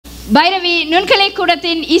Bhairavi நுண்கலை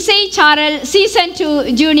கூடத்தின் இசைச்சாரல் season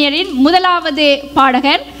 2 ஜூனியரின் முதலாவது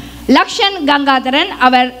பாடகர் லக்ஷன் கங்காதரன்.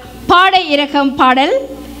 அவர் பாட இறக்கும் பாடல்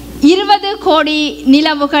 20 கோடி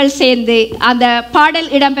நிலவுகள் சேர்ந்து. அந்த பாடல்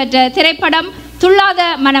இடம்பெற்ற திரைப்படம் துள்ளாத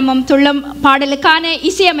மனமும் துள்ளும். பாடலுக்கான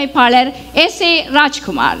இசையமைப்பாளர்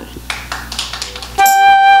S.A.Rajkumar.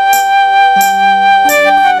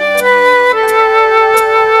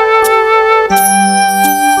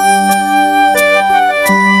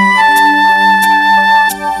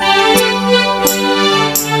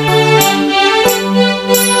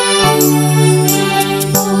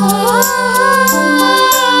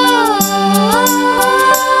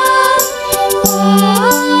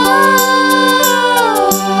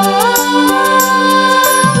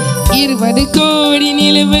 கோடி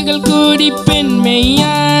நிலவுகள் கோடி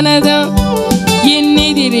பெண்மையானதோ என்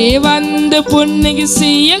எதிரே வந்த பொண்ணுக்கு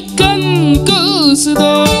செய்ய கண்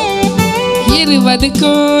கூசுதோ. 20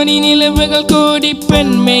 கோடி நிலவுகள் கோடி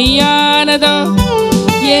பெண்மையானதோ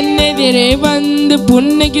என் எதிரே வந்து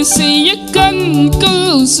பொண்ணுக்கு செய்ய கண்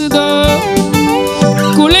கூசுதோ.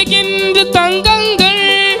 குலைகின்ற தங்கங்கள்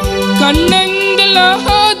கண்ணங்கள்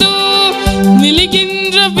ஆகாதோ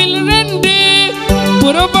விழுகின்ற வில்ரெண்டு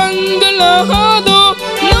புறபங்களாகாதோ.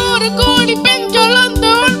 100 கோடி பெண்கள்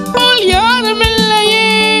வந்தோன் போல் யாரும் இல்லையே.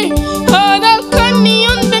 ஆனால்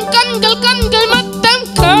கண்ணியுந்தன் கண்கள் கண்கள் மத்தம்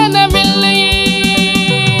காணவில்லையே.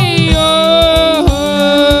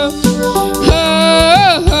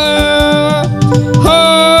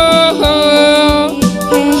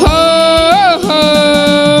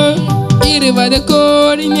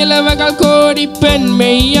 கோடி நிலவுகள் கோடி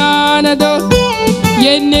பெண்மையானதோ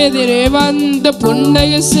என் எதிரே வந்த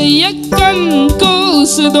புன்னகை செய்ய கண்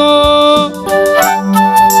கூசுதோ.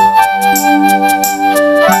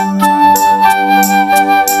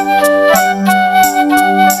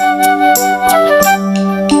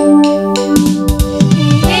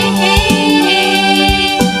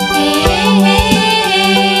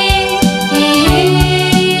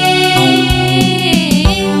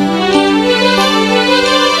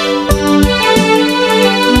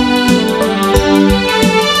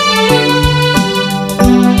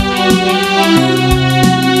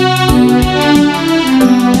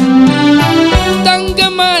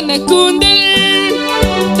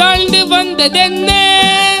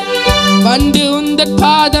 வந்து உந்தன்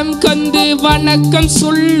பாதம் கண்டு வணக்கம்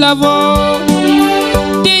சொல்லவோ.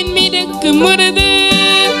 தென்மிடக்கு முருது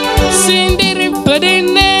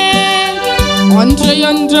சேர்ந்திருப்பதென்ன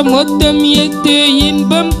ஒன்றையொன்ற மொத்தம் ஏத்து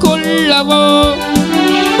இன்பம் கொள்ளவோ.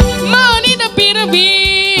 மானிட பிறவி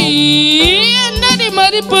என்னடி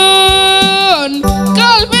மறிப்போன்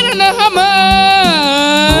கால் பெருநகமா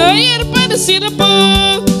இருப்பது சிறப்பு.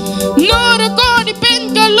 100 கோடி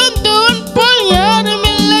பெண்கள் உந்தோன் போல் யாரும்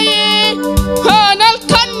இல்லையே. ஆனால்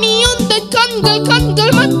கண்ணியுந்த கண்கள்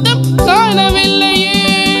கண்கள் மட்டும் காணவில்லையே.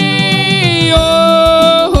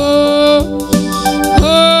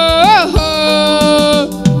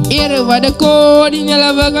 20 கோடி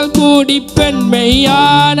நிலவுகள் கூடி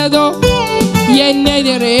பெண்மையானதோ என்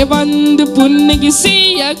எதிரே வந்து புன்னகை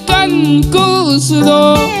செய்ய கண் கூசுதோ.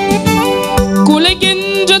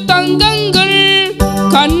 குலைகின்ற தங்கங்கள்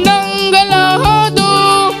கண்ணங்களாகாதோ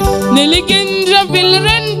நெலுகின்ற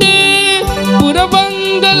வில்ரெண்டு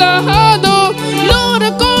புறபங்களாகாதோ. 100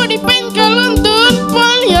 கோடி பெண்கள் வந்தோன்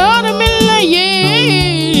போல் யாரும் இல்லையே.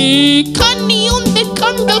 கண்ணியுந்த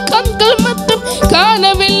கண்கள் கண்கள் மட்டும்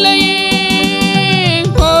காணவில்லையே.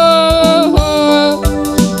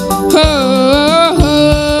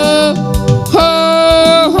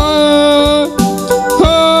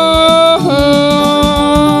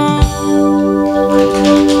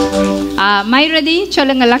 மைரதி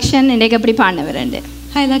சொல்லுங்க லக்ஷன் இன்னைக்கு எப்படி பாடினவரண்டு.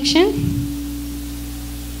 ஹாய் லக்ஷன்.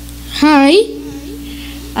 ஹாய்.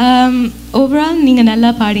 ஓவரால் நீங்கள் நல்லா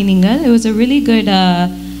பாடினீங்க. It was a really good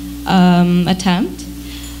attempt.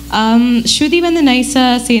 ஸ்ருதி வந்து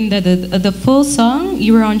நைஸாக சேர்ந்தது. The full song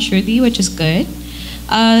you are on Shruti which is good.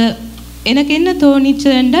 எனக்கு என்ன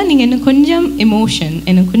தோணிச்சுன்னா நீங்கள் இன்னும் கொஞ்சம் எமோஷன்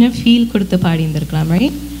எனக்கு கொஞ்சம் ஃபீல் கொடுத்து பாடியிருந்துருக்கலாம்.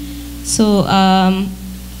 ரைட்? ஸோ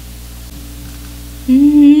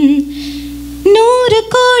 100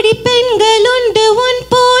 கோடி பெண்கள் உண்டு உன்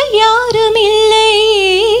போல் யாரும் இல்லை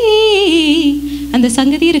அந்த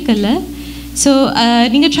சங்கதி இருக்குல்ல. ஸோ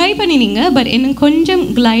நீங்கள் ட்ரை பண்ணினீங்க. பட் இன்னும் கொஞ்சம்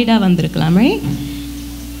கிளைடாக வந்திருக்கலாம். ரைட்?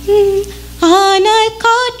 ஆனால்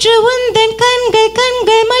காற்று உந்தன் கண்கள்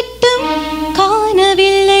கண்கள் மட்டும்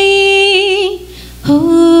காணவில்லை. ஓ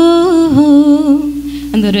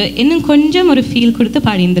அந்த ஒரு இன்னும் கொஞ்சம் ஒரு ஃபீல் கொடுத்து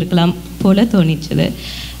பாடியிருந்துருக்கலாம் போல தோணிச்சுது.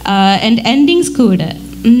 அண்ட் எண்டிங்ஸ் கூட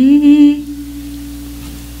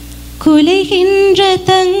குலைகின்ற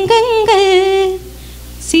தங்கங்கள்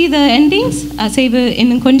see the endings அசைவு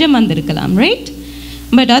இன்னும் கொஞ்சம் வந்திருக்கலாம், right?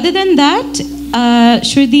 But other than that,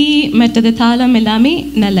 ஸ்ருதி மற்றது தாளம் எல்லாமே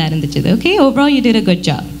நல்லா இருந்துச்சு. Okay, overall you did a good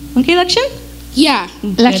job. Okay, Lakshan? Yeah.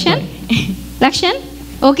 Lakshan? Lakshan?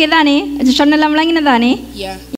 Okay தானே? சொன்னலாம் விளங்கின தானே? Yeah.